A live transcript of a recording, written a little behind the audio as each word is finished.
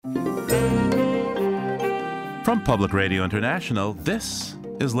From Public Radio International, this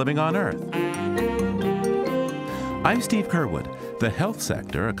is Living on Earth. I'm Steve Curwood. The health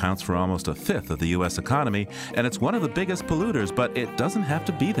sector accounts for almost a fifth of the U.S. economy, and it's one of the biggest polluters, but it doesn't have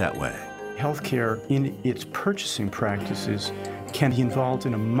to be that way. Healthcare, in its purchasing practices, can be involved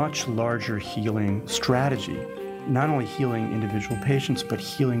in a much larger healing strategy, not only healing individual patients, but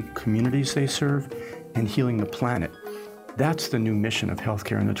healing communities they serve and healing the planet. That's the new mission of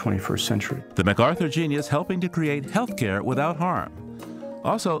healthcare in the 21st century. The MacArthur genius helping to create healthcare without harm.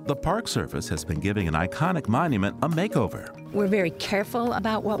 Also, the Park Service has been giving an iconic monument a makeover. We're very careful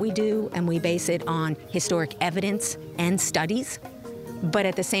about what we do, and we base it on historic evidence and studies. But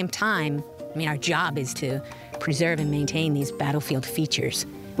at the same time, our job is to preserve and maintain these battlefield features.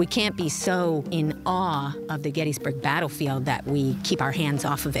 We can't be so in awe of the Gettysburg battlefield that we keep our hands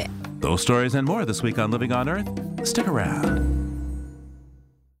off of it. Those stories and more this week on Living on Earth. Stick around.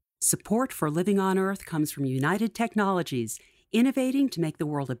 Support for Living on Earth comes from United Technologies, innovating to make the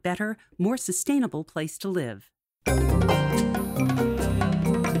world a better, more sustainable place to live.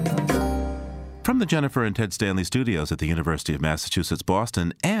 From the Jennifer and Ted Stanley studios at the University of Massachusetts,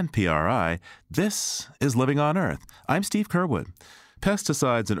 Boston, and PRI, this is Living on Earth. I'm Steve Curwood.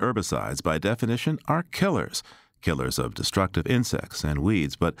 Pesticides and herbicides, by definition, are killers. Killers of destructive insects and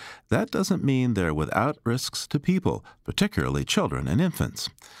weeds, but that doesn't mean they're without risks to people, particularly children and infants.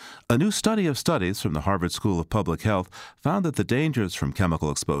 A new study of studies from the Harvard School of Public Health found that the dangers from chemical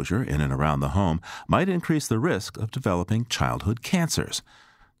exposure in and around the home might increase the risk of developing childhood cancers.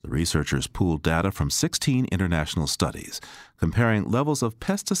 The researchers pooled data from 16 international studies, comparing levels of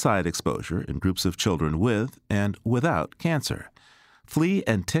pesticide exposure in groups of children with and without cancer. Flea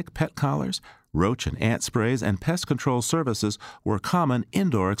and tick pet collars, roach and ant sprays, and pest control services were common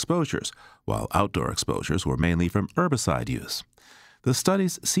indoor exposures, while outdoor exposures were mainly from herbicide use. The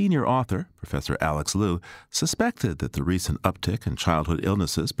study's senior author, Professor Alex Liu, suspected that the recent uptick in childhood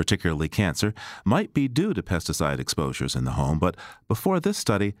illnesses, particularly cancer, might be due to pesticide exposures in the home, but before this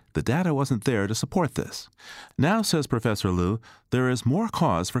study, the data wasn't there to support this. Now, says Professor Liu, there is more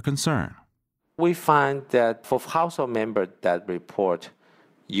cause for concern. We find that for household members that report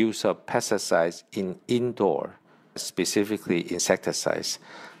use of pesticides in indoor, specifically insecticides,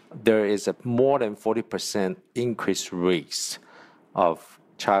 there is a more than 40% increased risk of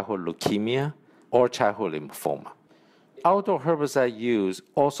childhood leukemia or childhood lymphoma. Outdoor herbicide use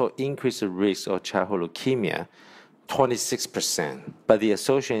also increases the risk of childhood leukemia, 26%, but the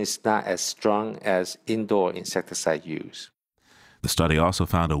association is not as strong as indoor insecticide use. The study also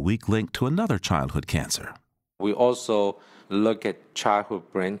found a weak link to another childhood cancer. We also look at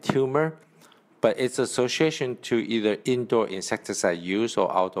childhood brain tumor, but its association to either indoor insecticide use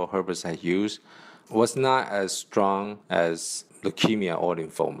or outdoor herbicide use was not as strong as leukemia or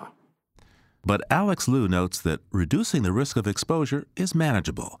lymphoma. But Alex Liu notes that reducing the risk of exposure is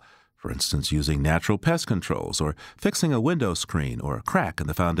manageable. For instance, using natural pest controls or fixing a window screen or a crack in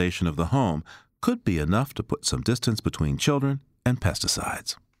the foundation of the home could be enough to put some distance between children and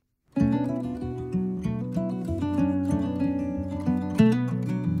pesticides.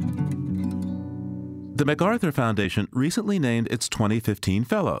 The MacArthur Foundation recently named its 2015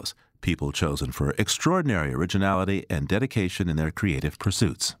 fellows, people chosen for extraordinary originality and dedication in their creative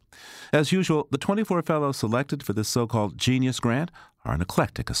pursuits. As usual, the 24 fellows selected for this so-called Genius Grant are an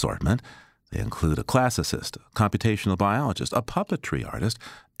eclectic assortment. They include a classicist, a computational biologist, a puppetry artist,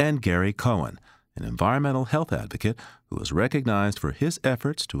 and Gary Cohen, an environmental health advocate who is recognized for his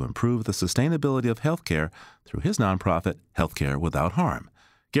efforts to improve the sustainability of healthcare through his nonprofit, Healthcare Without Harm.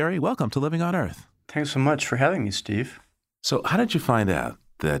 Gary, welcome to Living on Earth. Thanks so much for having me, Steve. So how did you find out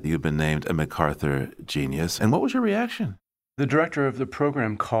that you've been named a MacArthur genius, and what was your reaction? The director of the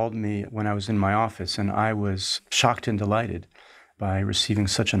program called me when I was in my office, and I was shocked and delighted by receiving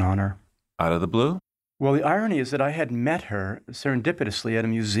such an honor. Out of the blue? Well, the irony is that I had met her serendipitously at a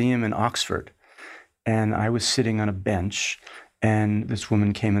museum in Oxford, and I was sitting on a bench, and this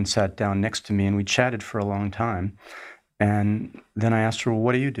woman came and sat down next to me, and we chatted for a long time. And then I asked her, well,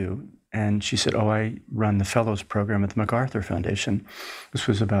 what do you do? And she said, I run the Fellows Program at the MacArthur Foundation. This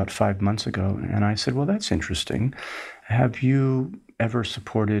was about 5 months ago. And I said, well, that's interesting. Have you ever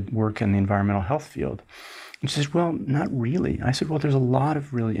supported work in the environmental health field? And she said, well, not really. I said, well, there's a lot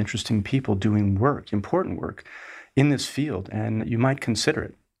of really interesting people doing work, important work, in this field, and you might consider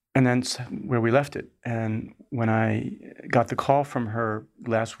it. And then where we left it. And when I got the call from her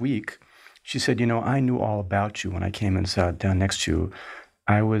last week, she said, I knew all about you when I came and sat down next to you.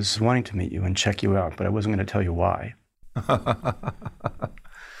 I was wanting to meet you and check you out, but I wasn't going to tell you why.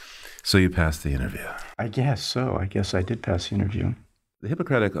 So you passed the interview. I guess so. I guess I did pass the interview. The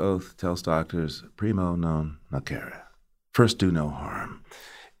Hippocratic Oath tells doctors, primo non nocere, first do no harm.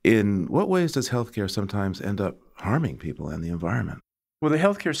 In what ways does healthcare sometimes end up harming people and the environment? Well, the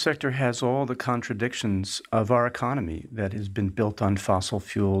healthcare sector has all the contradictions of our economy that has been built on fossil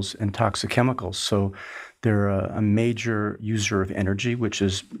fuels and toxic chemicals. So they're a major user of energy, which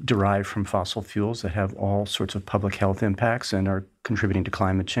is derived from fossil fuels that have all sorts of public health impacts and are contributing to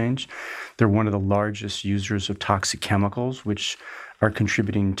climate change. They're one of the largest users of toxic chemicals, which are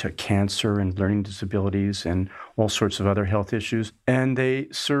contributing to cancer and learning disabilities and all sorts of other health issues. And they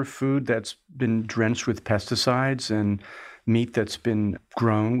serve food that's been drenched with pesticides and meat that's been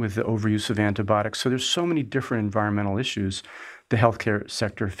grown with the overuse of antibiotics. So there's so many different environmental issues the healthcare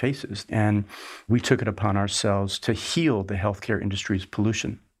sector faces. And we took it upon ourselves to heal the healthcare industry's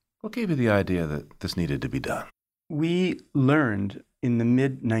pollution. What gave you the idea that this needed to be done? We learned in the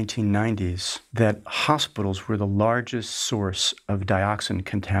mid-1990s that hospitals were the largest source of dioxin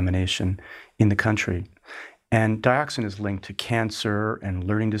contamination in the country. And dioxin is linked to cancer and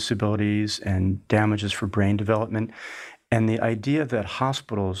learning disabilities and damages for brain development. And the idea that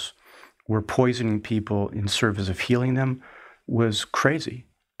hospitals were poisoning people in service of healing them was crazy,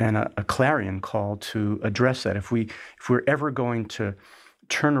 and a clarion call to address that. If we're ever going to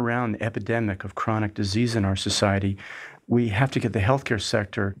turn around the epidemic of chronic disease in our society, we have to get the healthcare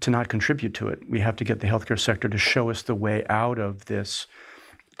sector to not contribute to it. We have to get the healthcare sector to show us the way out of this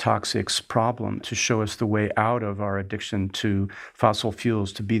toxics problem, to show us the way out of our addiction to fossil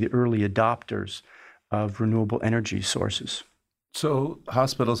fuels, to be the early adopters of renewable energy sources. So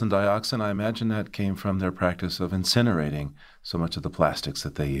hospitals and dioxin, I imagine that came from their practice of incinerating so much of the plastics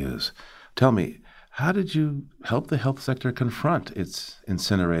that they use. Tell me, how did you help the health sector confront its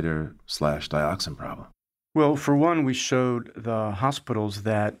incinerator/dioxin problem? Well, for one, we showed the hospitals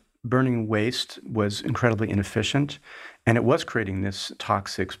that burning waste was incredibly inefficient, and it was creating this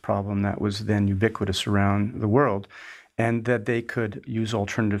toxics problem that was then ubiquitous around the world, and that they could use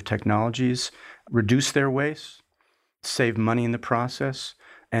alternative technologies, reduce their waste, save money in the process,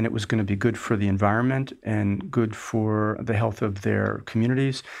 and it was going to be good for the environment and good for the health of their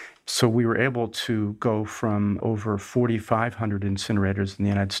communities. So we were able to go from over 4,500 incinerators in the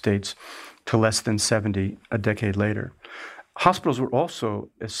United States to less than 70 a decade later. Hospitals were also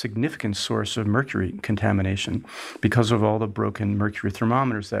a significant source of mercury contamination because of all the broken mercury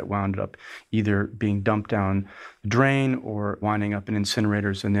thermometers that wound up either being dumped down the drain or winding up in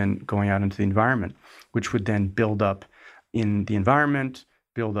incinerators and then going out into the environment, which would then build up in the environment,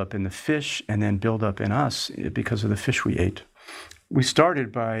 build up in the fish, and then build up in us because of the fish we ate. We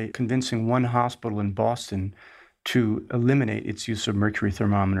started by convincing one hospital in Boston to eliminate its use of mercury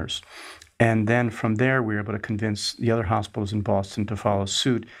thermometers. And then from there, we were able to convince the other hospitals in Boston to follow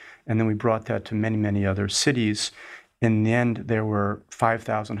suit. And then we brought that to many, many other cities. In the end, there were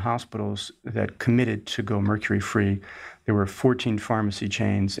 5,000 hospitals that committed to go mercury-free. There were 14 pharmacy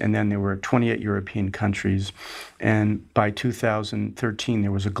chains, and then there were 28 European countries. And by 2013,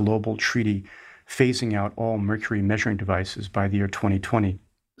 there was a global treaty phasing out all mercury measuring devices by the year 2020.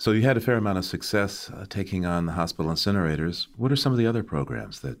 So you had a fair amount of success taking on the hospital incinerators. What are some of the other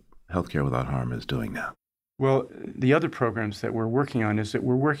programs that Healthcare Without Harm is doing now? Well, the other programs that we're working on is that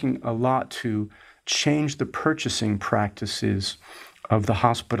we're working a lot to change the purchasing practices of the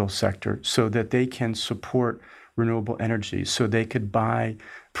hospital sector so that they can support renewable energy, so they could buy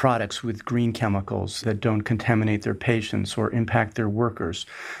products with green chemicals that don't contaminate their patients or impact their workers.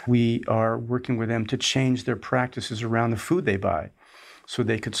 We are working with them to change their practices around the food they buy so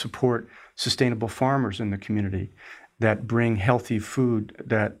they could support sustainable farmers in the community that bring healthy food,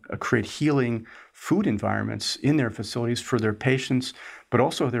 that create healing food environments in their facilities for their patients, but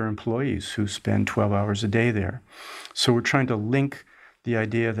also their employees who spend 12 hours a day there. So we're trying to link the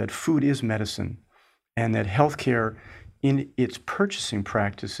idea that food is medicine and that healthcare in its purchasing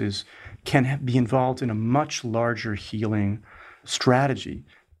practices can be involved in a much larger healing strategy,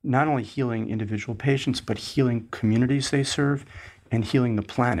 not only healing individual patients, but healing communities they serve and healing the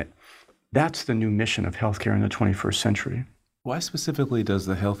planet. That's the new mission of healthcare in the 21st century. Why specifically does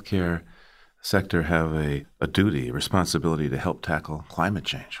the healthcare sector have a duty, a responsibility to help tackle climate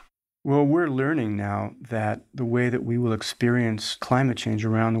change? Well, we're learning now that the way that we will experience climate change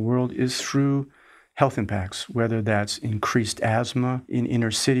around the world is through health impacts, whether that's increased asthma in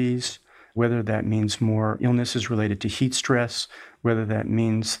inner cities, whether that means more illnesses related to heat stress, whether that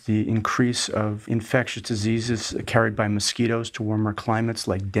means the increase of infectious diseases carried by mosquitoes to warmer climates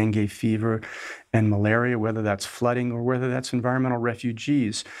like dengue fever and malaria, whether that's flooding or whether that's environmental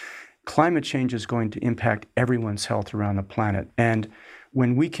refugees. Climate change is going to impact everyone's health around the planet. And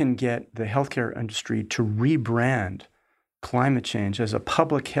when we can get the healthcare industry to rebrand climate change as a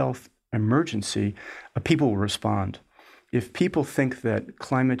public health emergency, people will respond. If people think that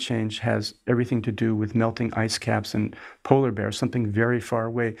climate change has everything to do with melting ice caps and polar bears, something very far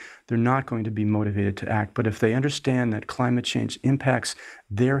away, they're not going to be motivated to act. But if they understand that climate change impacts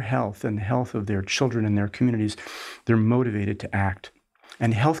their health and the health of their children and their communities, they're motivated to act.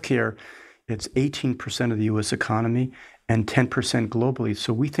 And healthcare, it's 18% of the U.S. economy and 10% globally.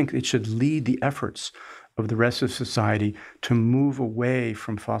 So we think it should lead the efforts of the rest of society to move away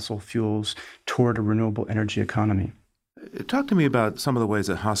from fossil fuels toward a renewable energy economy. Talk to me about some of the ways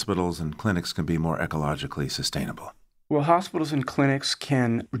that hospitals and clinics can be more ecologically sustainable. Well, hospitals and clinics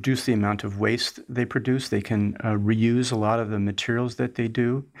can reduce the amount of waste they produce. They can reuse a lot of the materials that they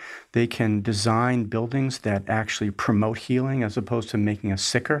do. They can design buildings that actually promote healing as opposed to making us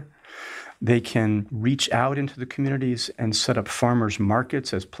sicker. They can reach out into the communities and set up farmers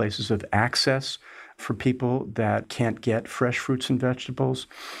markets as places of access for people that can't get fresh fruits and vegetables.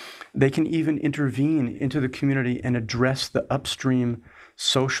 They can even intervene into the community and address the upstream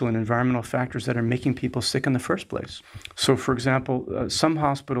social and environmental factors that are making people sick in the first place. So, for example, some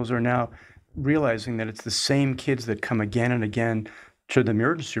hospitals are now realizing that it's the same kids that come again and again to the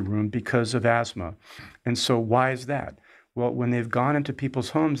emergency room because of asthma. And so why is that? Well, when they've gone into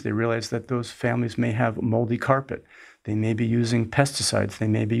people's homes, they realize that those families may have moldy carpet. They may be using pesticides. They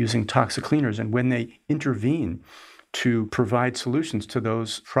may be using toxic cleaners. And when they intervene to provide solutions to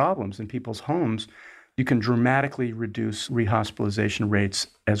those problems in people's homes, you can dramatically reduce rehospitalization rates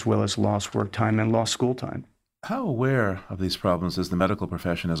as well as lost work time and lost school time. How aware of these problems is the medical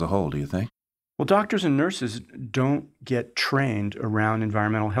profession as a whole, do you think? Well, doctors and nurses don't get trained around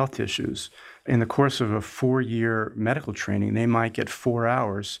environmental health issues. In the course of a 4-year medical training, they might get 4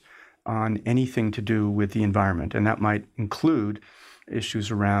 hours on anything to do with the environment, and that might include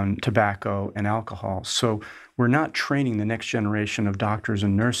issues around tobacco and alcohol. So we're not training the next generation of doctors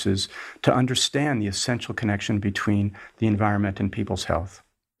and nurses to understand the essential connection between the environment and people's health.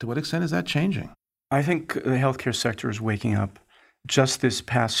 To what extent is that changing? I think the healthcare sector is waking up. Just this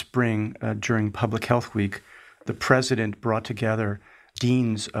past spring, during Public Health Week, the president brought together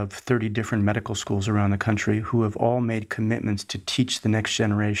deans of 30 different medical schools around the country who have all made commitments to teach the next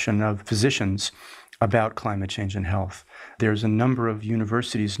generation of physicians about climate change and health. There's a number of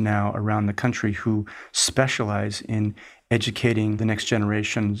universities now around the country who specialize in educating the next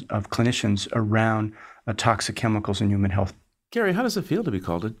generation of clinicians around toxic chemicals in human health. Gary, how does it feel to be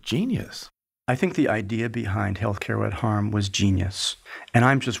called a genius? I think the idea behind Healthcare Without Harm was genius. And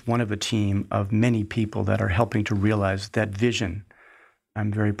I'm just one of a team of many people that are helping to realize that vision.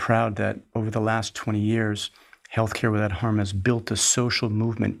 I'm very proud that over the last 20 years, Healthcare Without Harm has built a social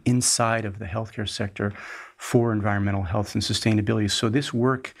movement inside of the healthcare sector for environmental health and sustainability. So this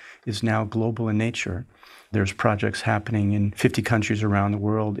work is now global in nature. There's projects happening in 50 countries around the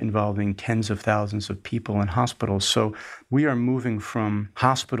world involving tens of thousands of people in hospitals. So we are moving from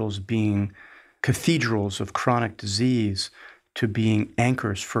hospitals being cathedrals of chronic disease to being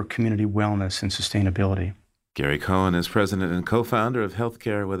anchors for community wellness and sustainability. Gary Cohen is president and co-founder of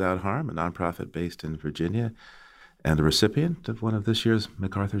Healthcare Without Harm, a nonprofit based in Virginia, and the recipient of one of this year's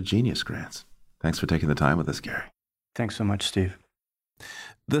MacArthur Genius Grants. Thanks for taking the time with us, Gary. Thanks so much, Steve.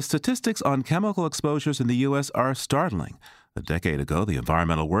 The statistics on chemical exposures in the U.S. are startling. A decade ago, the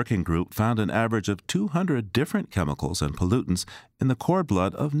Environmental Working Group found an average of 200 different chemicals and pollutants in the cord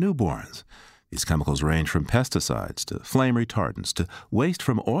blood of newborns. These chemicals range from pesticides to flame retardants to waste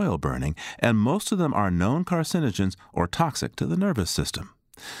from oil burning, and most of them are known carcinogens or toxic to the nervous system.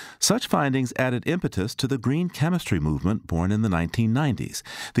 Such findings added impetus to the green chemistry movement born in the 1990s,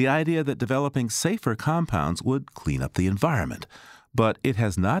 the idea that developing safer compounds would clean up the environment. But it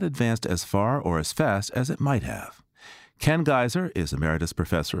has not advanced as far or as fast as it might have. Ken Geiser is Emeritus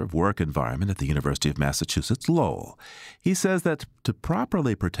Professor of Work Environment at the University of Massachusetts Lowell. He says that to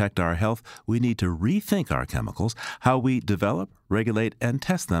properly protect our health, we need to rethink our chemicals, how we develop, regulate, and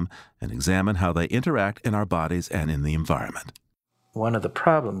test them, and examine how they interact in our bodies and in the environment. One of the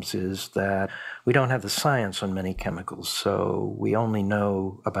problems is that we don't have the science on many chemicals, so we only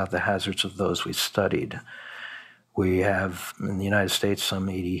know about the hazards of those we've studied. We have, in the United States, some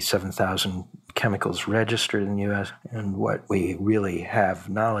 87,000 chemicals registered in the U.S., and what we really have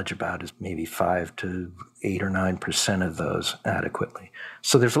knowledge about is maybe 5 to 8 or 9% of those adequately.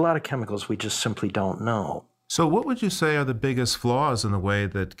 So there's a lot of chemicals we just simply don't know. So what would you say are the biggest flaws in the way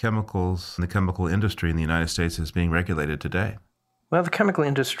that chemicals and the chemical industry in the United States is being regulated today? Well, the chemical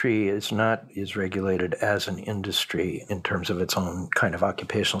industry is not as regulated as an industry in terms of its own kind of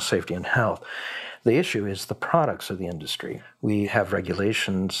occupational safety and health. The issue is the products of the industry. We have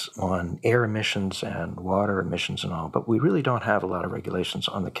regulations on air emissions and water emissions and all, but we really don't have a lot of regulations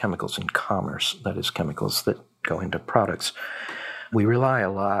on the chemicals in commerce, that is, chemicals that go into products. We rely a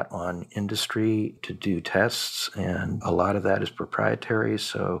lot on industry to do tests, and a lot of that is proprietary,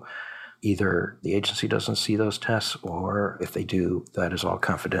 so either the agency doesn't see those tests, or if they do, that is all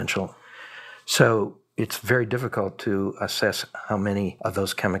confidential. So it's very difficult to assess how many of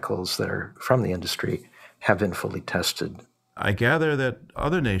those chemicals that are from the industry have been fully tested. I gather that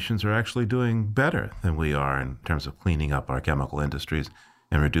other nations are actually doing better than we are in terms of cleaning up our chemical industries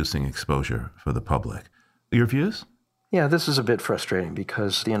and reducing exposure for the public. Your views? Yeah, this is a bit frustrating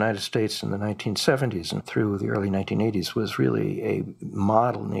because the United States in the 1970s and through the early 1980s was really a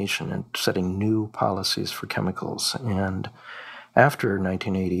model nation in setting new policies for chemicals. And after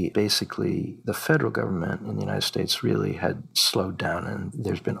 1980, basically, the federal government in the United States really had slowed down, and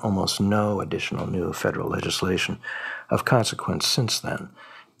there's been almost no additional new federal legislation of consequence since then.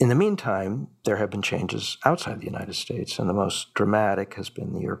 In the meantime, there have been changes outside the United States, and the most dramatic has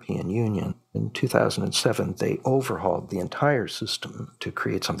been the European Union. In 2007, they overhauled the entire system to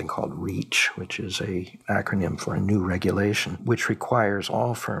create something called REACH, which is an acronym for a new regulation, which requires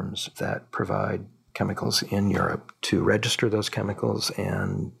all firms that provide chemicals in Europe to register those chemicals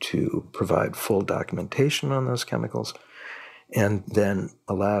and to provide full documentation on those chemicals, and then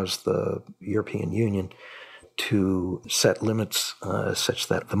allows the European Union to set limits such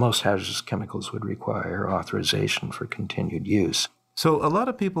that the most hazardous chemicals would require authorization for continued use. So a lot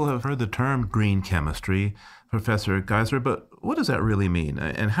of people have heard the term green chemistry, Professor Geisler, but what does that really mean?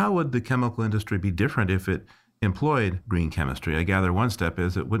 And how would the chemical industry be different if it employed green chemistry? I gather one step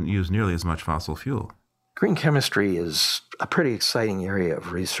is it wouldn't use nearly as much fossil fuel. Green chemistry is a pretty exciting area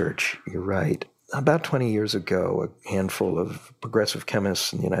of research, you're right. About 20 years ago, a handful of progressive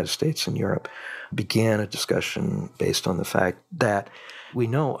chemists in the United States and Europe began a discussion based on the fact that we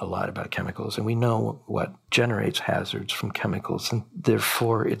know a lot about chemicals and we know what generates hazards from chemicals, and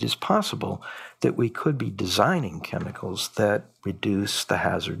therefore it is possible that we could be designing chemicals that reduce the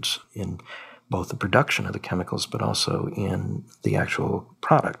hazards in both the production of the chemicals but also in the actual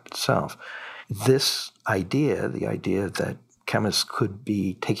product itself. This idea, the idea that chemists could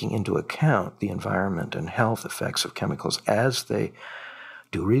be taking into account the environment and health effects of chemicals as they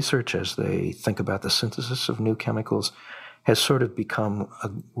do research, as they think about the synthesis of new chemicals, has sort of become a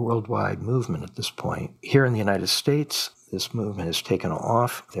worldwide movement at this point. Here in the United States, this movement has taken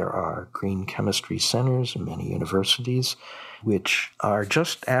off. There are green chemistry centers in many universities which are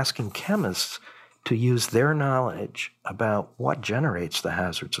just asking chemists to use their knowledge about what generates the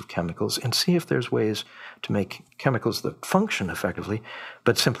hazards of chemicals and see if there's ways to make chemicals that function effectively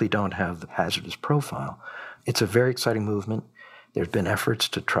but simply don't have the hazardous profile. It's a very exciting movement. There's been efforts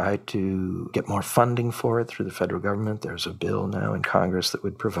to try to get more funding for it through the federal government. There's a bill now in Congress that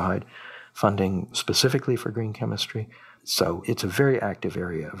would provide funding specifically for green chemistry. So it's a very active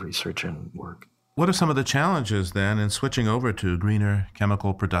area of research and work. What are some of the challenges then in switching over to greener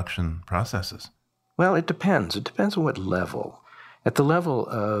chemical production processes? Well, it depends. It depends on what level. At the level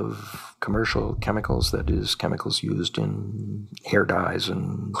of commercial chemicals, that is, chemicals used in hair dyes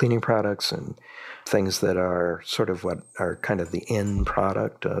and cleaning products and things that are sort of what are kind of the end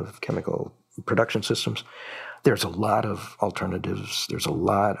product of chemical production systems, there's a lot of alternatives. There's a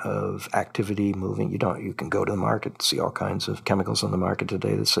lot of activity moving. You can go to the market and see all kinds of chemicals on the market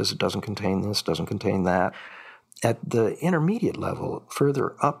today that says it doesn't contain this, doesn't contain that. At the intermediate level,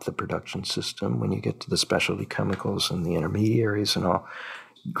 further up the production system, when you get to the specialty chemicals and the intermediaries and all,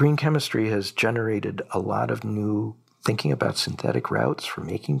 green chemistry has generated a lot of new thinking about synthetic routes for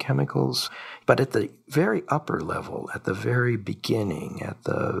making chemicals. But at the very upper level, at the very beginning, at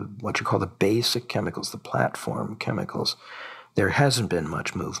the what you call the basic chemicals, the platform chemicals, there hasn't been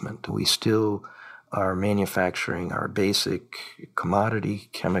much movement. We still are manufacturing our basic commodity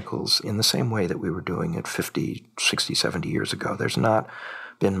chemicals in the same way that we were doing it 50, 60, 70 years ago. There's not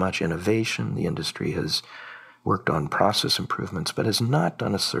been much innovation. The industry has worked on process improvements, but has not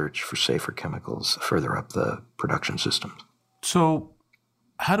done a search for safer chemicals further up the production systems. So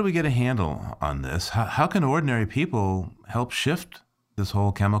how do we get a handle on this? How can ordinary people help shift this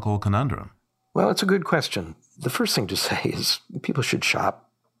whole chemical conundrum? Well, it's a good question. The first thing to say is people should shop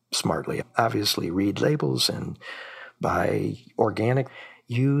smartly. Obviously, read labels and buy organic.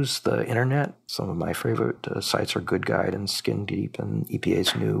 Use the internet. Some of my favorite sites are Good Guide and Skin Deep and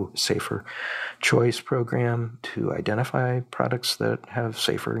EPA's new Safer Choice program to identify products that have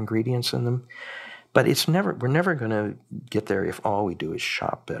safer ingredients in them. But we're never going to get there if all we do is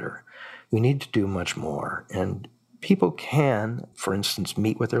shop better. We need to do much more. And people can, for instance,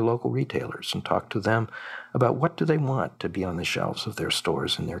 meet with their local retailers and talk to them about what do they want to be on the shelves of their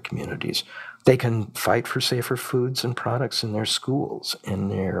stores in their communities. They can fight for safer foods and products in their schools, in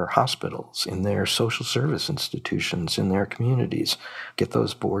their hospitals, in their social service institutions, in their communities. Get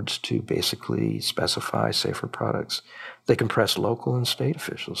those boards to basically specify safer products. They can press local and state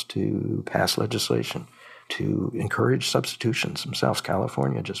officials to pass legislation to encourage substitutions themselves.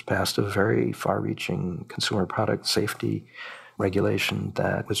 California just passed a very far-reaching consumer product safety regulation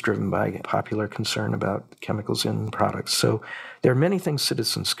that was driven by popular concern about chemicals in products. So there are many things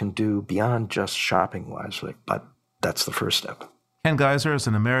citizens can do beyond just shopping wisely, but that's the first step. Ken Geiser is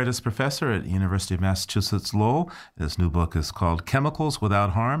an emeritus professor at University of Massachusetts Lowell. His new book is called Chemicals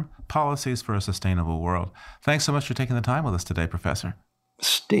Without Harm, Policies for a Sustainable World. Thanks so much for taking the time with us today, Professor.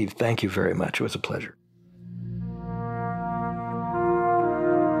 Steve, thank you very much. It was a pleasure.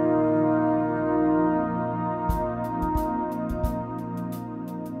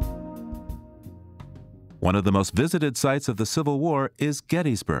 One of the most visited sites of the Civil War is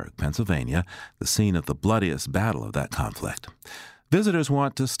Gettysburg, Pennsylvania, the scene of the bloodiest battle of that conflict. Visitors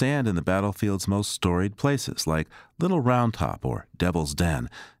want to stand in the battlefield's most storied places, like Little Round Top or Devil's Den,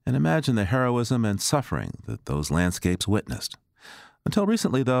 and imagine the heroism and suffering that those landscapes witnessed. Until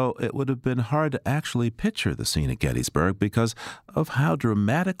recently, though, it would have been hard to actually picture the scene at Gettysburg because of how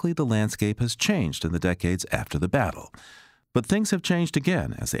dramatically the landscape has changed in the decades after the battle. But things have changed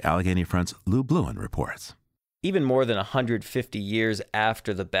again, as the Allegheny Front's Lou Bluen reports. Even more than 150 years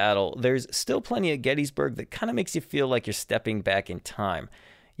after the battle, there's still plenty at Gettysburg that kind of makes you feel like you're stepping back in time.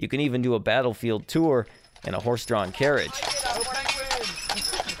 You can even do a battlefield tour in a horse-drawn carriage.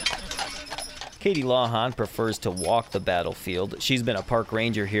 Katie Lawhon prefers to walk the battlefield. She's been a park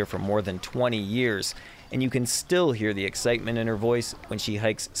ranger here for more than 20 years, and you can still hear the excitement in her voice when she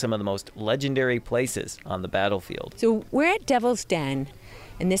hikes some of the most legendary places on the battlefield. So we're at Devil's Den,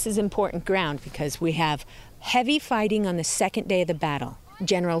 and this is important ground because we have heavy fighting on the second day of the battle.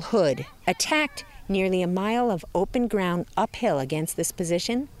 General Hood attacked nearly a mile of open ground uphill against this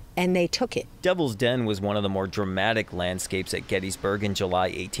position, and they took it. Devil's Den was one of the more dramatic landscapes at Gettysburg in July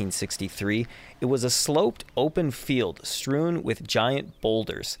 1863. It was a sloped, open field strewn with giant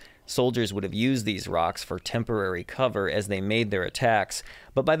boulders. Soldiers would have used these rocks for temporary cover as they made their attacks.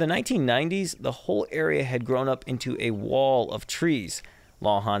 But by the 1990s, the whole area had grown up into a wall of trees.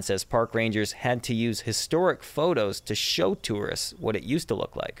 Lawhon says park rangers had to use historic photos to show tourists what it used to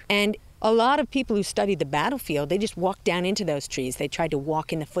look like. And a lot of people who studied the battlefield, they just walked down into those trees. They tried to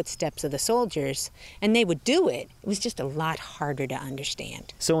walk in the footsteps of the soldiers, and they would do it. It was just a lot harder to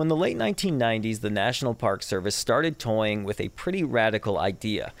understand. So in the late 1990s, the National Park Service started toying with a pretty radical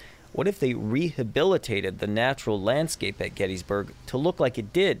idea. What if they rehabilitated the natural landscape at Gettysburg to look like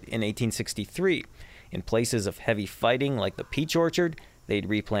it did in 1863? In places of heavy fighting, like the peach orchard, they'd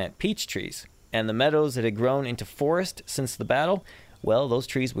replant peach trees. And the meadows that had grown into forest since the battle, well, those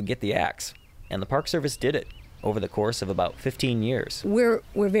trees would get the axe. And the Park Service did it over the course of about 15 years. We're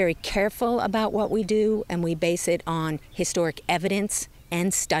very careful about what we do, and we base it on historic evidence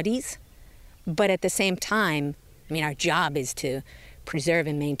and studies. But at the same time, our job is to preserve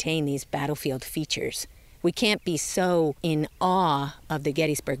and maintain these battlefield features. We can't be so in awe of the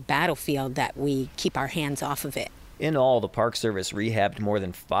Gettysburg battlefield that we keep our hands off of it. In all, the Park Service rehabbed more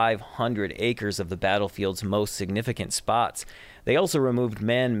than 500 acres of the battlefield's most significant spots. They also removed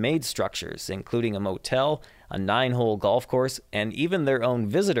man-made structures, including a motel, a 9-hole golf course, and even their own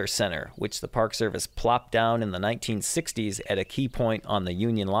visitor center, which the Park Service plopped down in the 1960s at a key point on the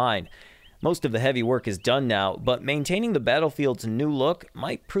Union Line. Most of the heavy work is done now, but maintaining the battlefield's new look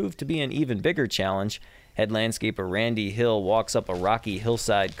might prove to be an even bigger challenge. Head landscaper Randy Hill walks up a rocky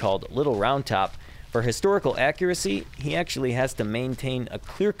hillside called Little Round Top. For historical accuracy, he actually has to maintain a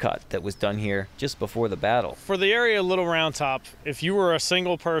clear cut that was done here just before the battle. For the area of Little Round Top, if you were a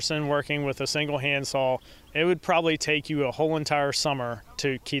single person working with a single handsaw, it would probably take you a whole entire summer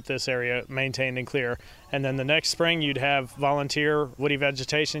to keep this area maintained and clear. And then the next spring, you'd have volunteer woody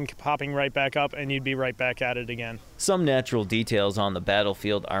vegetation popping right back up, and you'd be right back at it again. Some natural details on the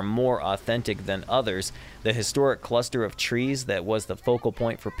battlefield are more authentic than others. The historic cluster of trees that was the focal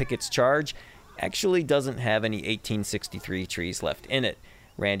point for Pickett's charge actually doesn't have any 1863 trees left in it.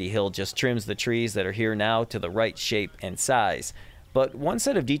 Randy Hill just trims the trees that are here now to the right shape and size. But one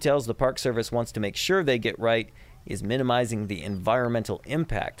set of details the Park Service wants to make sure they get right is minimizing the environmental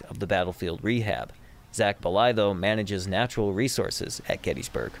impact of the battlefield rehab. Zach Belay manages natural resources at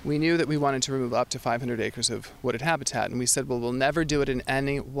Gettysburg. We knew that we wanted to remove up to 500 acres of wooded habitat, and we said, well, we'll never do it in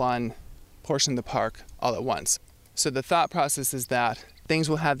any one portion of the park all at once. So the thought process is that things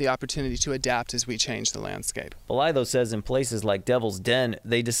will have the opportunity to adapt as we change the landscape. Belitho says in places like Devil's Den,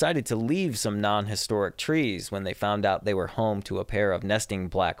 they decided to leave some non-historic trees when they found out they were home to a pair of nesting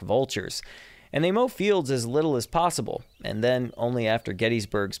black vultures. And they mow fields as little as possible, and then only after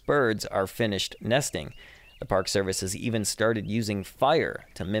Gettysburg's birds are finished nesting. The Park Service has even started using fire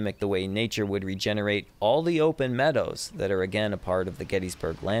to mimic the way nature would regenerate all the open meadows that are again a part of the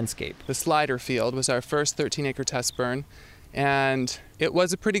Gettysburg landscape. The Slider Field was our first 13-acre test burn, and it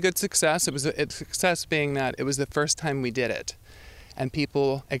was a pretty good success. It was a success being that it was the first time we did it, and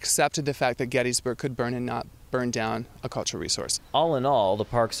people accepted the fact that Gettysburg could burn and not burn down a cultural resource. All in all, the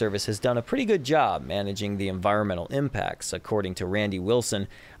Park Service has done a pretty good job managing the environmental impacts, according to Randy Wilson,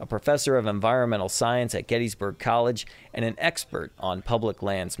 a professor of environmental science at Gettysburg College and an expert on public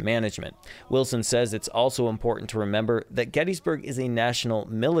lands management. Wilson says it's also important to remember that Gettysburg is a national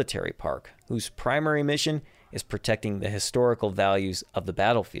military park whose primary mission is protecting the historical values of the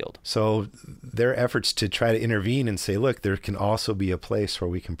battlefield. So their efforts to try to intervene and say, look, there can also be a place where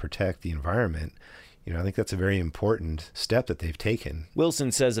we can protect the environment, I think that's a very important step that they've taken.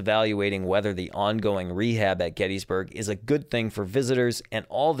 Wilson says evaluating whether the ongoing rehab at Gettysburg is a good thing for visitors and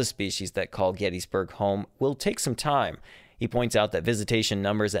all the species that call Gettysburg home will take some time. He points out that visitation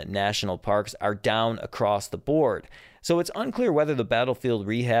numbers at national parks are down across the board, so it's unclear whether the battlefield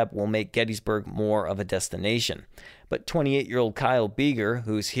rehab will make Gettysburg more of a destination. But 28-year-old Kyle Beeger,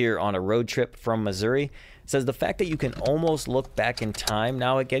 who's here on a road trip from Missouri, says the fact that you can almost look back in time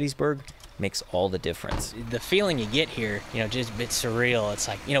now at Gettysburg makes all the difference. The feeling you get here, just a bit surreal. It's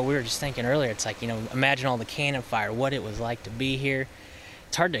like, we were just thinking earlier, it's like, imagine all the cannon fire, what it was like to be here.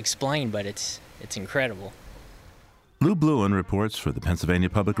 It's hard to explain, but it's incredible. Lou Bluin reports for the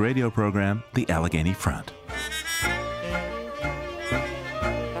Pennsylvania Public Radio program, The Allegheny Front.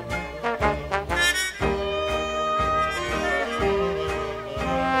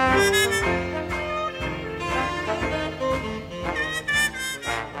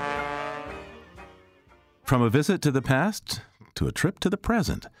 From a visit to the past to a trip to the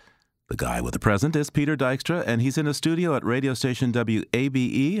present. The guy with the present is Peter Dykstra, and he's in a studio at radio station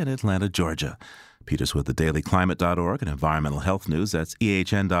WABE in Atlanta, Georgia. Peter's with the dailyclimate.org and environmental health news, that's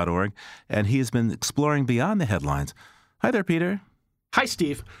ehn.org, and he has been exploring beyond the headlines. Hi there, Peter. Hi,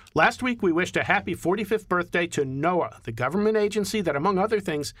 Steve. Last week we wished a happy 45th birthday to NOAA, the government agency that, among other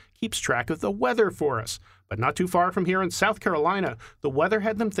things, keeps track of the weather for us. But not too far from here in South Carolina, the weather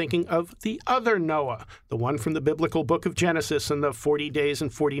had them thinking of the other Noah, the one from the biblical book of Genesis and the 40 days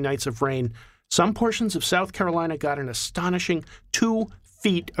and 40 nights of rain. Some portions of South Carolina got an astonishing 2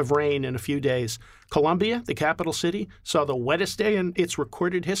 feet of rain in a few days. Columbia, the capital city, saw the wettest day in its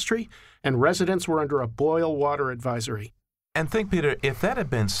recorded history, and residents were under a boil water advisory. And think, Peter, if that had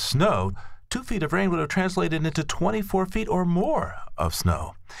been snow, 2 feet of rain would have translated into 24 feet or more of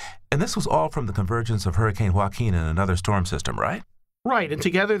snow. And this was all from the convergence of Hurricane Joaquin and another storm system, right? Right, and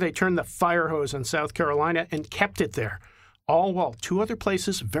together they turned the fire hose on South Carolina and kept it there. All while 2 other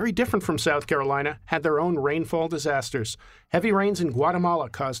places, very different from South Carolina, had their own rainfall disasters. Heavy rains in Guatemala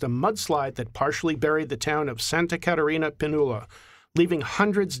caused a mudslide that partially buried the town of Santa Catarina Pinula, leaving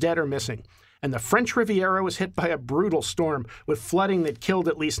hundreds dead or missing. And the French Riviera was hit by a brutal storm with flooding that killed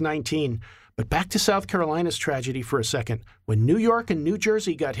at least 19. But back to South Carolina's tragedy for a second. When New York and New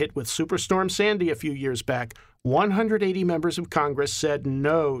Jersey got hit with Superstorm Sandy a few years back, 180 members of Congress said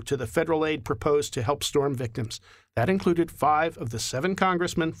no to the federal aid proposed to help storm victims. That included 5 of the 7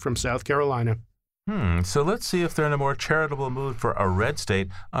 congressmen from South Carolina. So let's see if they're in a more charitable mood for a red state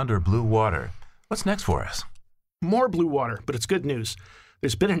under blue water. What's next for us? More blue water, but it's good news.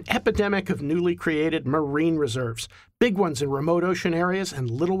 There's been an epidemic of newly created marine reserves, big ones in remote ocean areas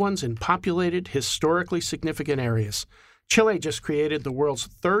and little ones in populated, historically significant areas. Chile just created the world's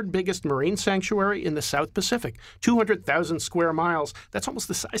 3rd biggest marine sanctuary in the South Pacific. 200,000 square miles, that's almost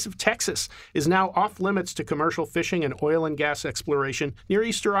the size of Texas, is now off limits to commercial fishing and oil and gas exploration near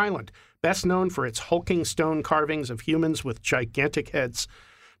Easter Island, best known for its hulking stone carvings of humans with gigantic heads.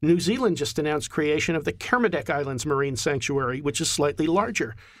 New Zealand just announced creation of the Kermadec Islands Marine Sanctuary, which is slightly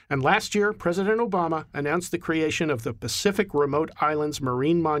larger. And last year, President Obama announced the creation of the Pacific Remote Islands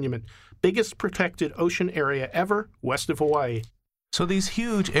Marine Monument, biggest protected ocean area ever west of Hawaii. So these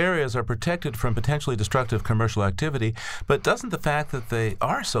huge areas are protected from potentially destructive commercial activity, but doesn't the fact that they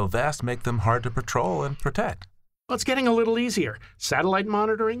are so vast make them hard to patrol and protect? Well, it's getting a little easier. Satellite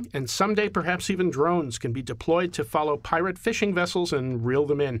monitoring and someday perhaps even drones can be deployed to follow pirate fishing vessels and reel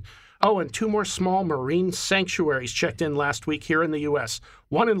them in. Oh, and 2 more small marine sanctuaries checked in last week here in the U.S.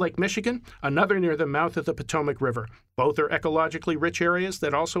 One in Lake Michigan, another near the mouth of the Potomac River. Both are ecologically rich areas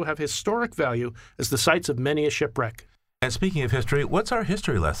that also have historic value as the sites of many a shipwreck. And speaking of history, what's our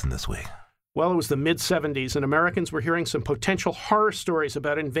history lesson this week? Well, it was the mid-'70s, and Americans were hearing some potential horror stories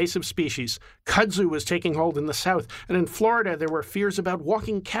about invasive species. Kudzu was taking hold in the South, and in Florida there were fears about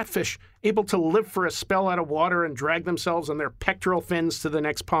walking catfish, able to live for a spell out of water and drag themselves on their pectoral fins to the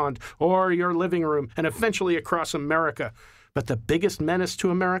next pond, or your living room, and eventually across America. But the biggest menace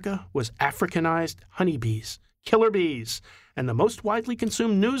to America was Africanized honeybees, killer bees. And the most widely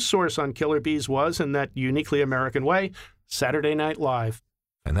consumed news source on killer bees was, in that uniquely American way, Saturday Night Live.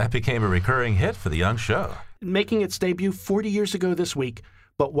 And that became a recurring hit for the young show. Making its debut 40 years ago this week.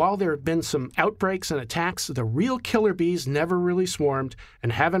 But while there have been some outbreaks and attacks, the real killer bees never really swarmed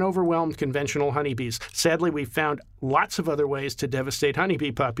and haven't overwhelmed conventional honeybees. Sadly, we've found lots of other ways to devastate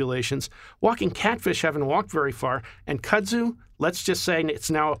honeybee populations. Walking catfish haven't walked very far, and kudzu, let's just say it's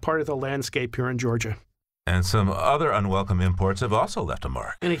now a part of the landscape here in Georgia. And some other unwelcome imports have also left a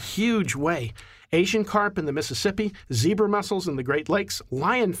mark. In a huge way. Asian carp in the Mississippi, zebra mussels in the Great Lakes,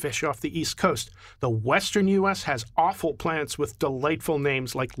 lionfish off the East Coast. The western U.S. has awful plants with delightful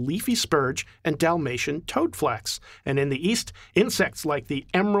names like leafy spurge and Dalmatian toadflax. And in the East, insects like the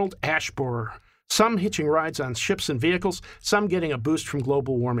emerald ash borer. Some hitching rides on ships and vehicles, some getting a boost from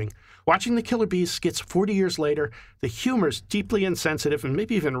global warming. Watching the killer bees skits 40 years later, the humor's deeply insensitive and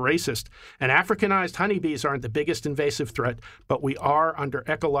maybe even racist. And Africanized honeybees aren't the biggest invasive threat, but we are under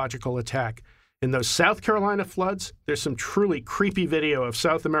ecological attack. In those South Carolina floods, there's some truly creepy video of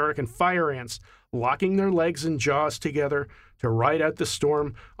South American fire ants locking their legs and jaws together to ride out the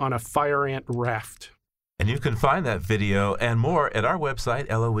storm on a fire ant raft. And you can find that video and more at our website,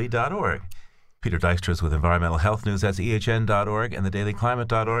 LOE.org. Peter Dykstra is with Environmental Health News. That's EHN.org and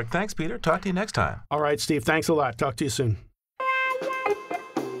thedailyclimate.org. Thanks, Peter. Talk to you next time. All right, Steve. Thanks a lot. Talk to you soon.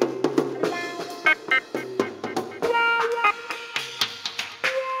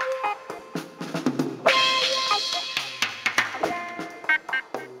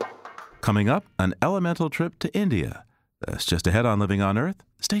 Coming up, an elemental trip to India. That's just ahead on Living on Earth.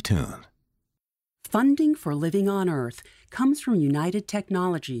 Stay tuned. Funding for Living on Earth comes from United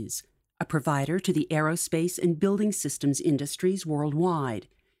Technologies, a provider to the aerospace and building systems industries worldwide.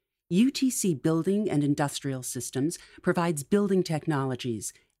 UTC Building and Industrial Systems provides building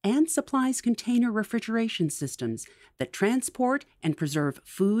technologies and supplies container refrigeration systems that transport and preserve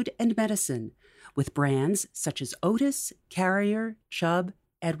food and medicine, with brands such as Otis, Carrier, Chubb,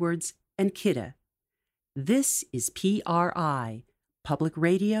 Edwards, and Kidde. This is PRI, Public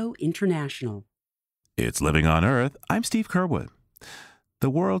Radio International. It's Living on Earth. I'm Steve Kerwood.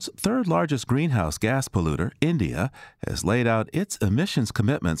 The world's third largest greenhouse gas polluter, India, has laid out its emissions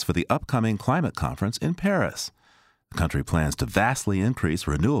commitments for the upcoming climate conference in Paris. The country plans to vastly increase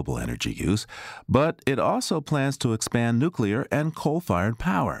renewable energy use, but it also plans to expand nuclear and coal-fired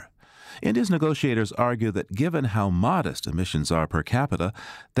power. India's negotiators argue that given how modest emissions are per capita,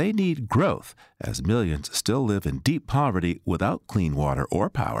 they need growth, as millions still live in deep poverty without clean water or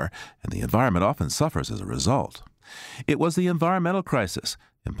power, and the environment often suffers as a result. It was the environmental crisis,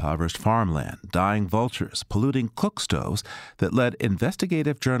 impoverished farmland, dying vultures, polluting cook stoves, that led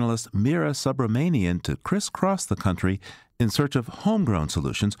investigative journalist Meera Subramanian to crisscross the country in search of homegrown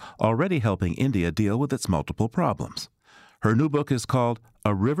solutions already helping India deal with its multiple problems. Her new book is called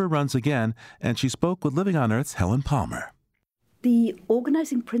A River Runs Again, and she spoke with Living on Earth's Helen Palmer. The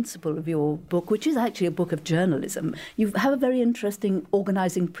organizing principle of your book, which is actually a book of journalism, you have a very interesting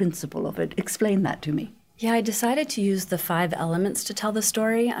organizing principle of it. Explain that to me. Yeah, I decided to use the 5 elements to tell the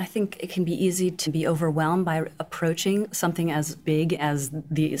story. I think it can be easy to be overwhelmed by approaching something as big as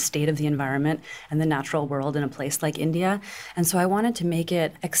the state of the environment and the natural world in a place like India. And so I wanted to make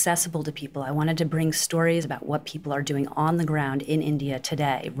it accessible to people. I wanted to bring stories about what people are doing on the ground in India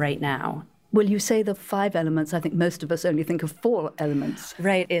today, right now. Well, you say the 5 elements. I think most of us only think of 4 elements.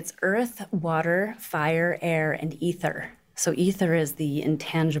 Right. It's earth, water, fire, air, and ether. So ether is the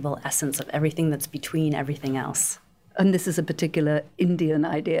intangible essence of everything that's between everything else. And this is a particular Indian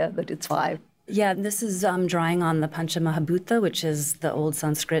idea that it's 5. Yeah, this is drawing on the Panchamahabhuta, which is the old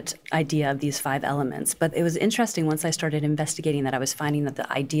Sanskrit idea of these 5 elements. But it was interesting once I started investigating that I was finding that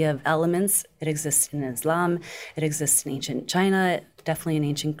the idea of elements, it exists in Islam, it exists in ancient China, definitely in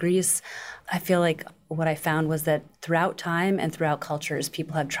ancient Greece. I feel like what I found was that throughout time and throughout cultures,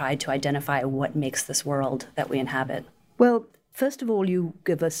 people have tried to identify what makes this world that we inhabit. Well, first of all, you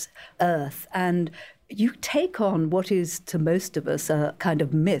give us Earth, and you take on what is, to most of us, a kind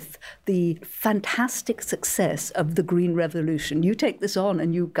of myth, the fantastic success of the Green Revolution. You take this on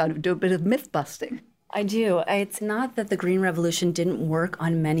and you kind of do a bit of myth-busting. I do. It's not that the Green Revolution didn't work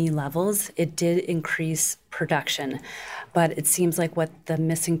on many levels. It did increase production. But it seems like what the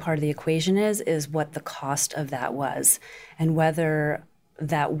missing part of the equation is what the cost of that was and whether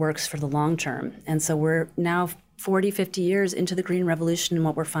that works for the long term. And so we're now 40, 50 years into the Green Revolution, and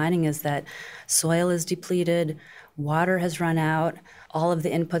what we're finding is that soil is depleted, water has run out, all of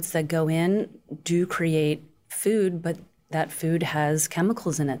the inputs that go in do create food, but that food has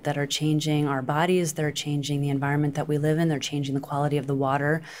chemicals in it that are changing our bodies, they're changing the environment that we live in, they're changing the quality of the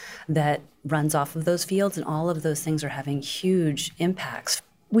water that runs off of those fields, and all of those things are having huge impacts.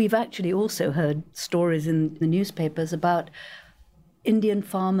 We've actually also heard stories in the newspapers about Indian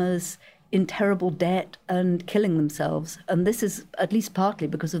farmers in terrible debt and killing themselves, and this is at least partly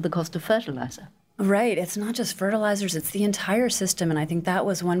because of the cost of fertilizer. Right. It's not just fertilizers, it's the entire system. And I think that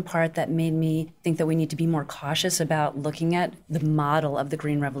was one part that made me think that we need to be more cautious about looking at the model of the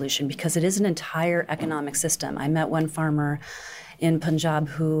Green Revolution, because it is an entire economic system. I met one farmer in Punjab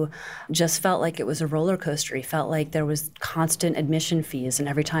who just felt like it was a roller coaster. He felt like there was constant admission fees, and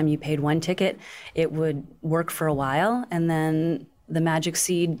every time you paid one ticket, it would work for a while, and then the magic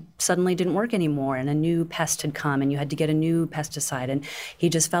seed suddenly didn't work anymore, and a new pest had come, and you had to get a new pesticide. And he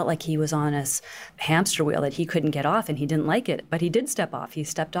just felt like he was on a hamster wheel that he couldn't get off, and he didn't like it. But he did step off. He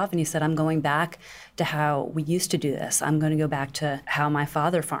stepped off, and he said, I'm going back to how we used to do this. I'm going to go back to how my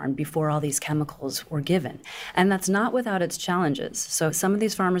father farmed before all these chemicals were given. And that's not without its challenges. So some of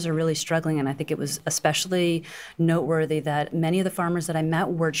these farmers are really struggling, and I think it was especially noteworthy that many of the farmers that I met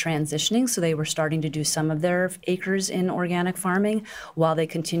were transitioning, so they were starting to do some of their acres in organic farming while they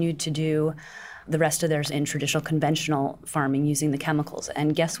continued to do the rest of theirs in traditional conventional farming using the chemicals.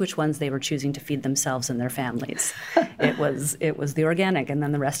 And guess which ones they were choosing to feed themselves and their families? It was the organic, and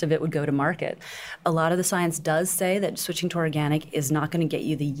then the rest of it would go to market. A lot of the science does say that switching to organic is not going to get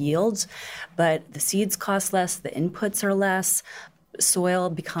you the yields, but the seeds cost less, the inputs are less, soil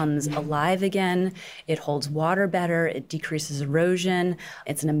becomes alive again, it holds water better, it decreases erosion.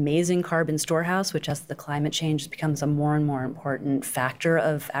 It's an amazing carbon storehouse, which as the climate change becomes a more and more important factor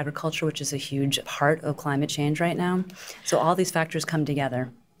of agriculture, which is a huge part of climate change right now. So all these factors come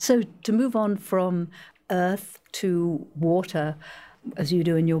together. So to move on from earth to water, as you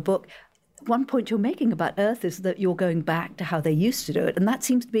do in your book, one point you're making about earth is that you're going back to how they used to do it, and that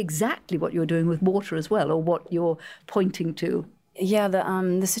seems to be exactly what you're doing with water as well, or what you're pointing to. Yeah,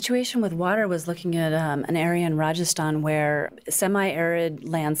 the situation with water was looking at an area in Rajasthan where semi-arid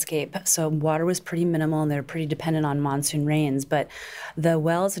landscape, so water was pretty minimal and they're pretty dependent on monsoon rains, but the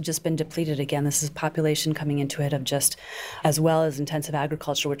wells had just been depleted again. This is population coming into it of just, as well as intensive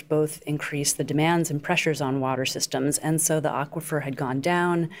agriculture, which both increased the demands and pressures on water systems. And so the aquifer had gone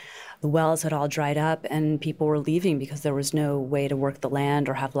down, the wells had all dried up, and people were leaving because there was no way to work the land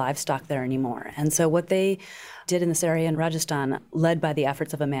or have livestock there anymore. And so what they did in this area in Rajasthan, led by the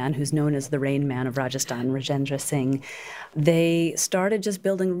efforts of a man who's known as the Rain Man of Rajasthan, Rajendra Singh, they started just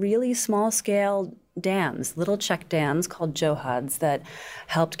building really small-scale dams, little check dams called johads that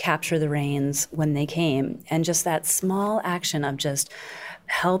helped capture the rains when they came. And just that small action of just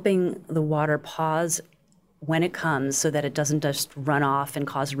helping the water pause when it comes so that it doesn't just run off and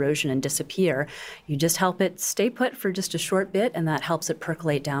cause erosion and disappear. You just help it stay put for just a short bit, and that helps it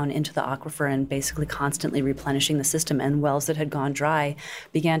percolate down into the aquifer and basically constantly replenishing the system. And wells that had gone dry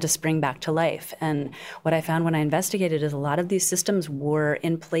began to spring back to life. And what I found when I investigated is a lot of these systems were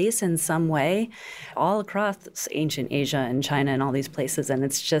in place in some way all across ancient Asia and China and all these places. And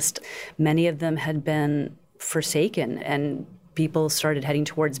it's just many of them had been forsaken, and people started heading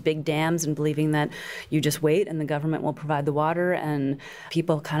towards big dams and believing that you just wait and the government will provide the water, and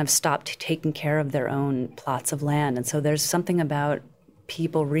people kind of stopped taking care of their own plots of land. And so there's something about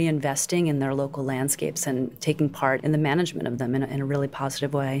people reinvesting in their local landscapes and taking part in the management of them in a really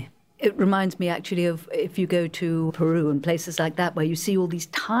positive way. It reminds me actually of if you go to Peru and places like that where you see all these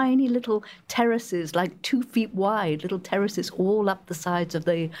tiny little terraces, like 2 feet wide, little terraces all up the sides of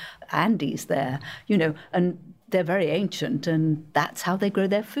the Andes there, and they're very ancient, and that's how they grow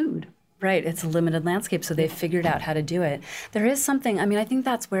their food. Right. It's a limited landscape, so they've figured out how to do it. There is something, I think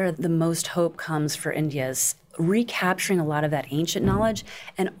that's where the most hope comes for India's recapturing a lot of that ancient knowledge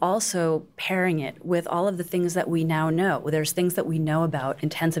and also pairing it with all of the things that we now know. There's things that we know about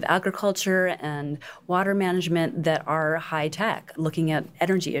intensive agriculture and water management that are high tech. Looking at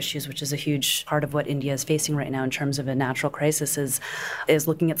energy issues, which is a huge part of what India is facing right now in terms of a natural crisis, is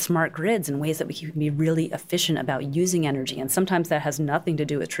looking at smart grids and ways that we can be really efficient about using energy. And sometimes that has nothing to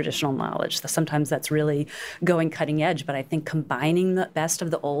do with traditional knowledge. Sometimes that's really going cutting edge. But I think combining the best of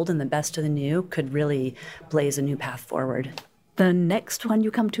the old and the best of the new could really blaze a new path forward. The next one you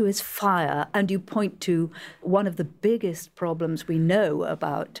come to is fire, and you point to one of the biggest problems we know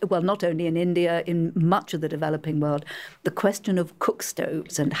about, well, not only in India, in much of the developing world, the question of cook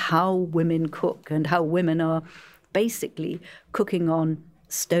stoves and how women cook and how women are basically cooking on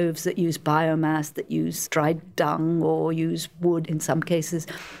stoves that use biomass, that use dried dung or use wood in some cases.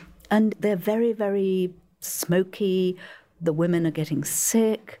 And they're very, very smoky. The women are getting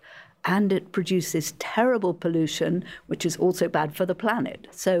sick. And it produces terrible pollution, which is also bad for the planet.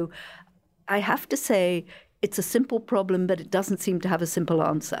 So I have to say it's a simple problem, but it doesn't seem to have a simple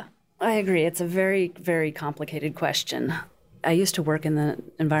answer. I agree. It's a very, very complicated question. I used to work in the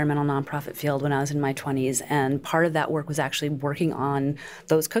environmental nonprofit field when I was in my 20s, and part of that work was actually working on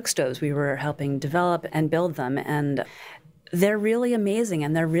those cook stoves. We were helping develop and build them, and they're really amazing,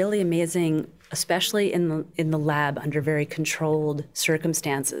 and they're really amazing especially in the lab under very controlled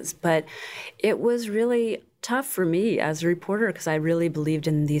circumstances. But it was really tough for me as a reporter because I really believed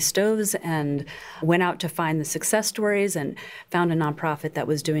in these stoves and went out to find the success stories and found a nonprofit that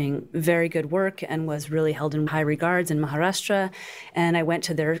was doing very good work and was really held in high regards in Maharashtra. And I went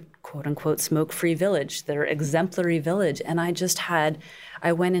to their quote-unquote smoke-free village, their exemplary village, and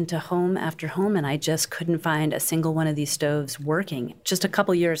I went into home after home and I just couldn't find a single one of these stoves working just a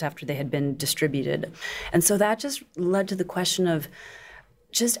couple years after they had been distributed. And so that just led to the question of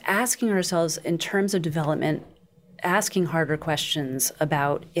just asking ourselves in terms of development, asking harder questions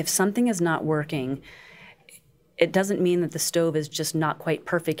about if something is not working, it doesn't mean that the stove is just not quite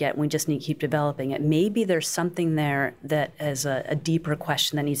perfect yet and we just need to keep developing it. Maybe there's something there that is a deeper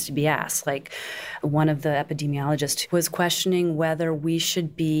question that needs to be asked. Like one of the epidemiologists was questioning whether we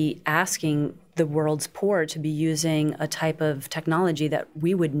should be asking the world's poor to be using a type of technology that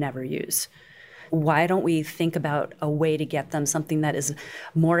we would never use. Why don't we think about a way to get them something that is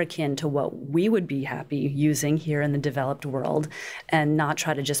more akin to what we would be happy using here in the developed world and not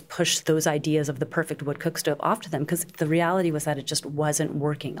try to just push those ideas of the perfect wood cook stove off to them? Because the reality was that it just wasn't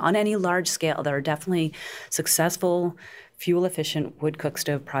working. On any large scale, there are definitely successful fuel-efficient wood cook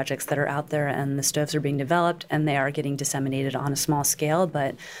stove projects that are out there, and the stoves are being developed, and they are getting disseminated on a small scale.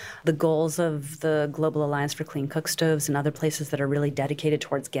 But the goals of the Global Alliance for Clean Cook Stoves and other places that are really dedicated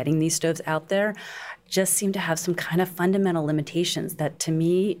towards getting these stoves out there just seem to have some kind of fundamental limitations that, to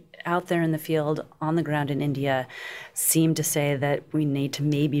me, out there in the field, on the ground in India, seem to say that we need to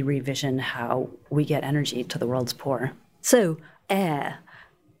maybe revision how we get energy to the world's poor. So, air.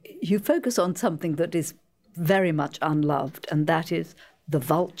 You focus on something that is very much unloved, and that is the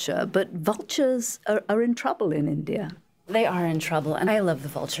vulture. But vultures are in trouble in India. They are in trouble, and I love the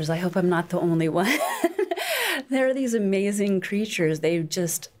vultures. I hope I'm not the only one. They're these amazing creatures. They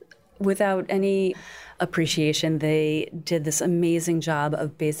just, without any appreciation, they did this amazing job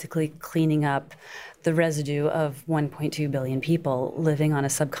of basically cleaning up the residue of 1.2 billion people living on a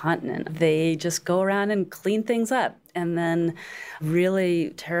subcontinent. They just go around and clean things up. And then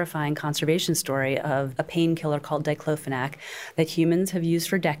really terrifying conservation story of a painkiller called diclofenac that humans have used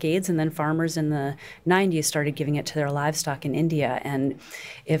for decades, and then farmers in the 90s started giving it to their livestock in India. And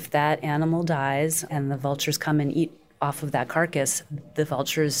if that animal dies and the vultures come and eat off of that carcass, the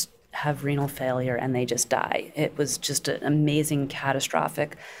vultures have renal failure and they just die. It was just an amazing,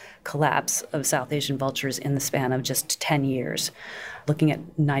 catastrophic collapse of South Asian vultures in the span of just 10 years, looking at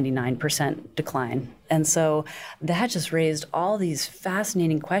 99% decline. And so that just raised all these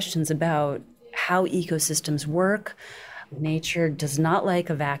fascinating questions about how ecosystems work. Nature does not like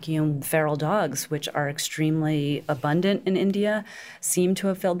a vacuum. Feral dogs, which are extremely abundant in India, seem to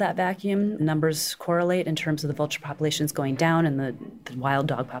have filled that vacuum. Numbers correlate in terms of the vulture populations going down and the wild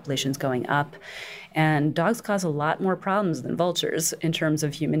dog populations going up. And dogs cause a lot more problems than vultures in terms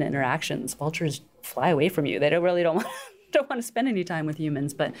of human interactions. Vultures fly away from you. They don't want to spend any time with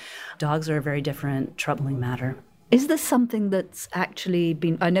humans, but dogs are a very different, troubling matter. Is this something that's actually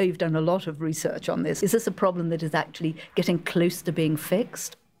been, I know you've done a lot of research on this, is this a problem that is actually getting close to being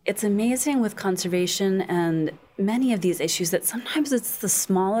fixed? It's amazing with conservation and many of these issues that sometimes it's the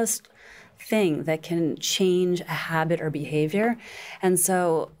smallest thing that can change a habit or behavior. And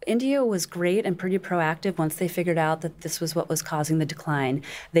so India was great and pretty proactive once they figured out that this was what was causing the decline.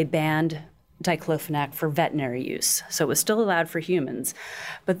 They banned diclofenac for veterinary use. So it was still allowed for humans.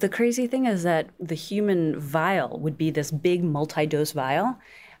 But the crazy thing is that the human vial would be this big multi-dose vial,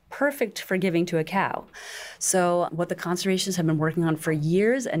 perfect for giving to a cow. So what the conservationists have been working on for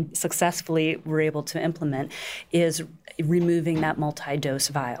years and successfully were able to implement is removing that multi-dose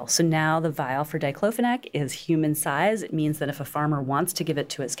vial. So now the vial for diclofenac is human size. It means that if a farmer wants to give it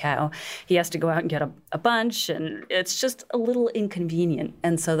to his cow, he has to go out and get a bunch, and it's just a little inconvenient.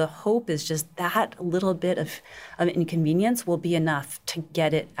 And so the hope is just that little bit of inconvenience will be enough to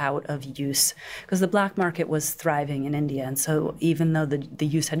get it out of use. Because the black market was thriving in India, and so even though the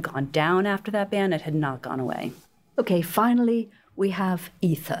use had gone down after that ban, it had not gone away. Okay, finally, we have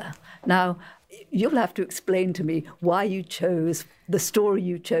ether. Now, you'll have to explain to me why you chose the story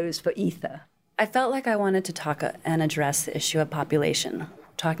you chose for ether. I felt like I wanted to talk and address the issue of population,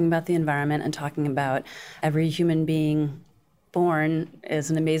 talking about the environment and talking about every human being born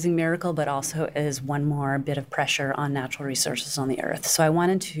is an amazing miracle, but also is one more bit of pressure on natural resources on the earth. So I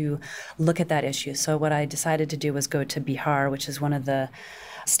wanted to look at that issue. So what I decided to do was go to Bihar, which is one of the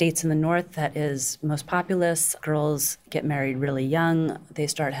states in the north that is most populous. Girls get married really young. They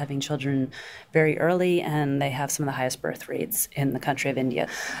start having children very early, and they have some of the highest birth rates in the country of India.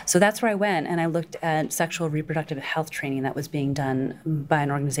 So that's where I went, and I looked at sexual reproductive health training that was being done by an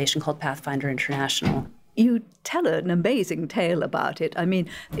organization called Pathfinder International. You tell an amazing tale about it. I mean,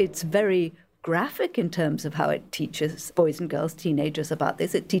 it's very graphic in terms of how it teaches boys and girls, teenagers about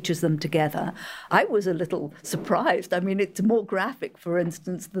this. It teaches them together. I was a little surprised. I mean, it's more graphic, for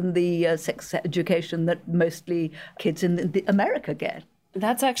instance, than the sex education that mostly kids in America get.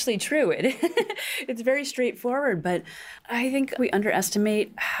 That's actually true. It's very straightforward, but I think we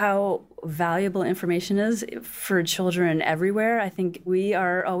underestimate how valuable information is for children everywhere. I think we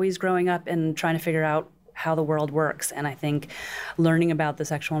are always growing up and trying to figure out how the world works. And I think learning about the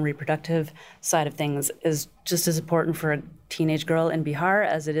sexual and reproductive side of things is just as important for a teenage girl in Bihar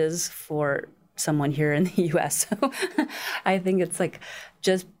as it is for someone here in the U.S. So I think it's like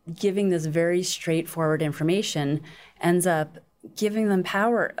just giving this very straightforward information ends up giving them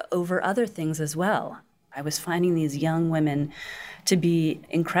power over other things as well. I was finding these young women to be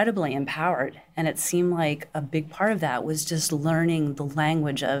incredibly empowered, and it seemed like a big part of that was just learning the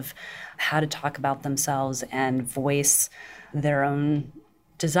language of how to talk about themselves and voice their own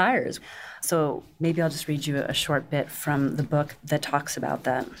desires. So maybe I'll just read you a short bit from the book that talks about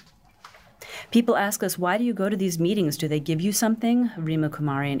that. People ask us, why do you go to these meetings? Do they give you something? Rima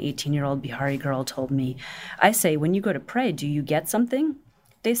Kumari, an 18-year-old Bihari girl, told me. I say, when you go to pray, do you get something?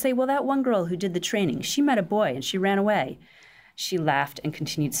 They say, well, that one girl who did the training, she met a boy and she ran away. She laughed and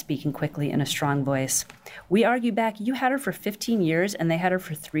continued speaking quickly in a strong voice. We argue back, you had her for 15 years and they had her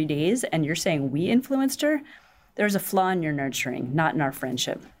for 3 days, and you're saying we influenced her? There's a flaw in your nurturing, not in our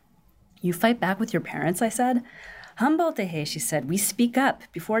friendship. You fight back with your parents, I said. Humboldt, she said, we speak up.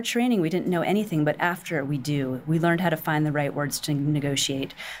 Before training, we didn't know anything, but after we do. We learned how to find the right words to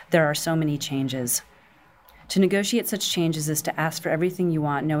negotiate. There are so many changes. To negotiate such changes is to ask for everything you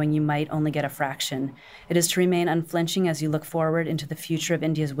want, knowing you might only get a fraction. It is to remain unflinching as you look forward into the future of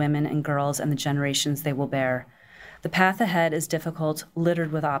India's women and girls and the generations they will bear. The path ahead is difficult,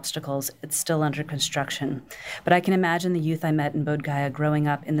 littered with obstacles. It's still under construction. But I can imagine the youth I met in Bodh Gaya growing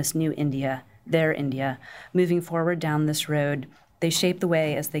up in this new India, their India, moving forward down this road. They shape the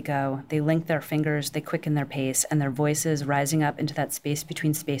way as they go. They link their fingers, they quicken their pace, and their voices, rising up into that space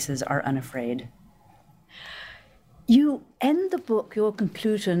between spaces, are unafraid. You end the book, your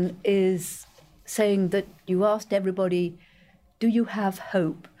conclusion is saying that you asked everybody, do you have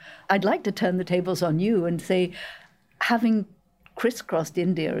hope? I'd like to turn the tables on you and say, having crisscrossed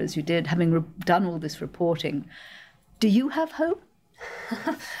India as you did, having done all this reporting, do you have hope?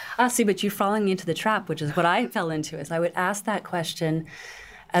 See, but you're falling into the trap, which is what I fell into, is I would ask that question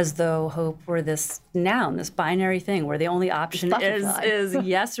as though hope were this noun, this binary thing, where the only option is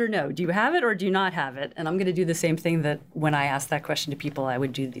yes or no. Do you have it or do you not have it? And I'm going to do the same thing that when I ask that question to people, I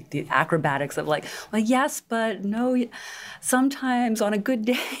would do the acrobatics of like, well, yes, but no, sometimes on a good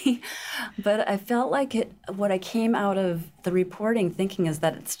day. But I felt like what I came out of the reporting thinking is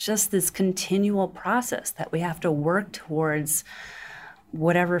that it's just this continual process that we have to work towards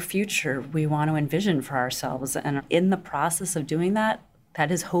whatever future we want to envision for ourselves. And in the process of doing that, that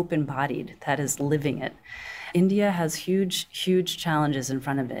is hope embodied. That is living it. India has huge, huge challenges in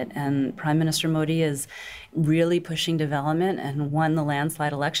front of it. And Prime Minister Modi is really pushing development and won the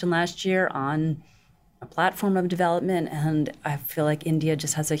landslide election last year on a platform of development. And I feel like India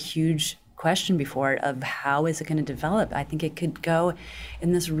just has a huge question before it of how is it going to develop. I think it could go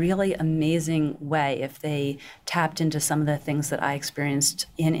in this really amazing way if they tapped into some of the things that I experienced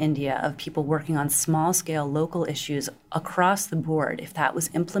in India of people working on small-scale local issues across the board. If that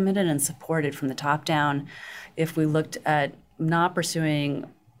was implemented and supported from the top down, if we looked at not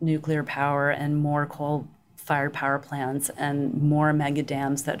pursuing nuclear power and more coal-fired power plants and more mega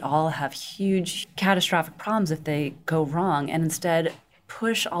dams that all have huge catastrophic problems if they go wrong, and instead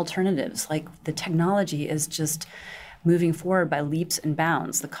push alternatives. Like, the technology is just moving forward by leaps and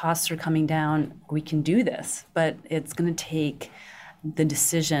bounds. The costs are coming down. We can do this, but it's going to take the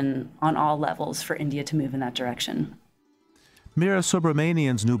decision on all levels for India to move in that direction. Meera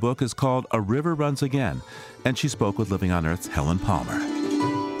Subramanian's new book is called A River Runs Again, and she spoke with Living on Earth's Helen Palmer.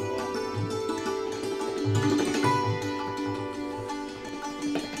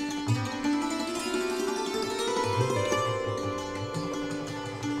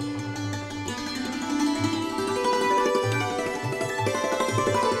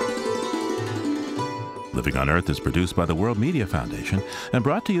 Living on Earth is produced by the World Media Foundation and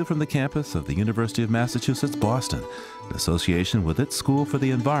brought to you from the campus of the University of Massachusetts, Boston, in association with its School for the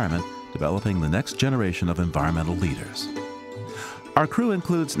Environment, developing the next generation of environmental leaders. Our crew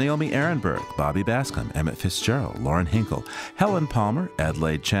includes Naomi Ehrenberg, Bobby Bascom, Emmett Fitzgerald, Lauren Hinkle, Helen Palmer,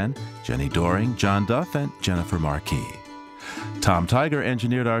 Adelaide Chen, Jenny Doring, John Duff, and Jennifer Marquis. Tom Tiger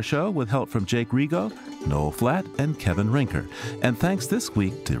engineered our show with help from Jake Rigo, Noel Flatt, and Kevin Rinker. And thanks this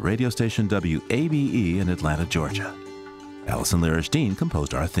week to radio station WABE in Atlanta, Georgia. Allison Lirish-Dean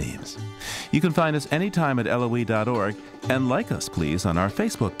composed our themes. You can find us anytime at LOE.org, and like us, please, on our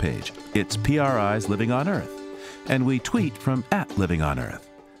Facebook page. It's PRI's Living on Earth. And we tweet from @LivingOnEarth.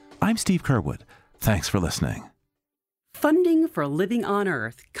 I'm Steve Curwood. Thanks for listening. Funding for Living on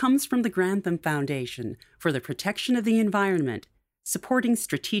Earth comes from the Grantham Foundation for the Protection of the Environment, supporting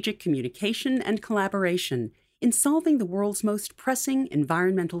strategic communication and collaboration in solving the world's most pressing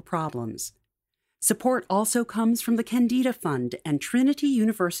environmental problems. Support also comes from the Candida Fund and Trinity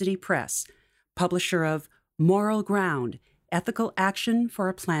University Press, publisher of Moral Ground, Ethical Action for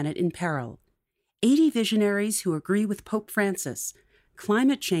a Planet in Peril. 80 visionaries who agree with Pope Francis.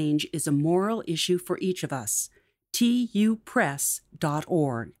 Climate change is a moral issue for each of us. tupress.org.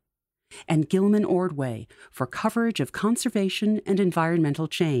 And Gilman Ordway for coverage of conservation and environmental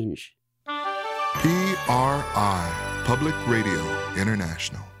change. PRI, Public Radio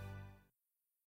International.